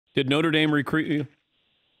Did Notre Dame recruit you?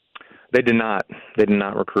 They did not. They did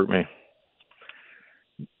not recruit me.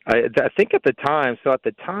 I think at the time. So at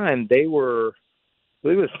the time, they were. I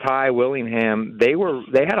believe it was Ty Willingham. They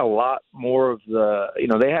had a lot more of the,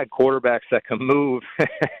 they had quarterbacks that can move,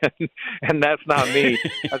 and that's not me.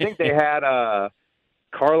 I think they had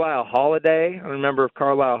Carlisle Holiday. I remember if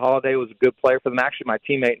Carlisle Holiday was a good player for them. Actually, my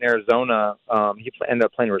teammate in Arizona, he ended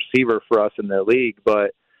up playing receiver for us in their league,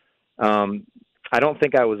 but I don't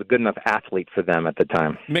think I was a good enough athlete for them at the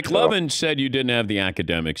time. McLovin said you didn't have the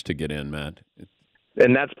academics to get in, Matt.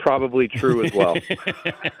 And that's probably true as well.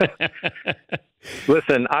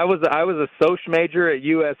 Listen, I was a Soc major at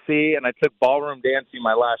USC, and I took ballroom dancing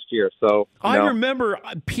my last year. So I remember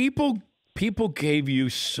people gave you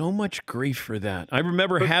so much grief for that. I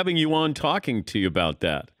remember having you on talking to you about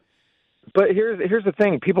that. But here's the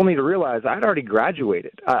thing: people need to realize I'd already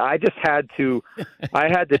graduated. I just had to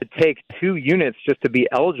take 2 units just to be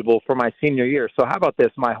eligible for my senior year. So how about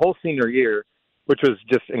this? My whole senior year, which was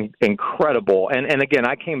just incredible. And again,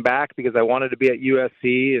 I came back because I wanted to be at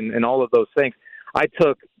USC and all of those things. I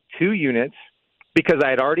took 2 units because I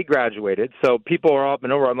had already graduated. So people are up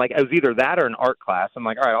and over. I'm like, it was either that or an art class. I'm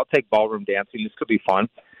like, all right, I'll take ballroom dancing. This could be fun.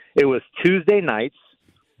 It was Tuesday nights,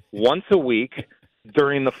 once a week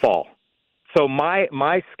during the fall. So my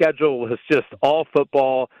schedule was just all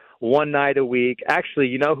football, one night a week. Actually,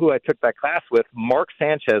 you know who I took that class with? Mark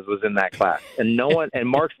Sanchez was in that class. And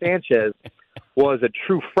Mark Sanchez was a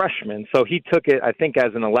true freshman, so he took it, I think,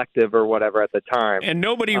 as an elective or whatever at the time. And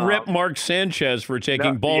nobody ripped Mark Sanchez for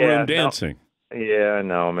taking ballroom dancing. Yeah,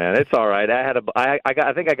 no, man, it's all right. I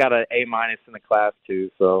think I got an A- in the class too.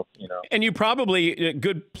 So And you probably a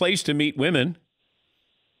good place to meet women.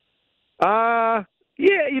 Yeah,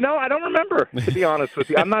 I don't remember, to be honest with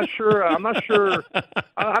you. I'm not sure. I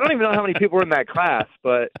don't even know how many people were in that class,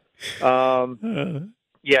 but.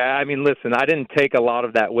 Yeah, I mean, listen, I didn't take a lot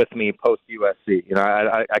of that with me post USC.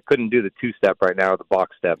 I couldn't do the 2-step right now or the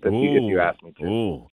box step if you asked me to. Ooh.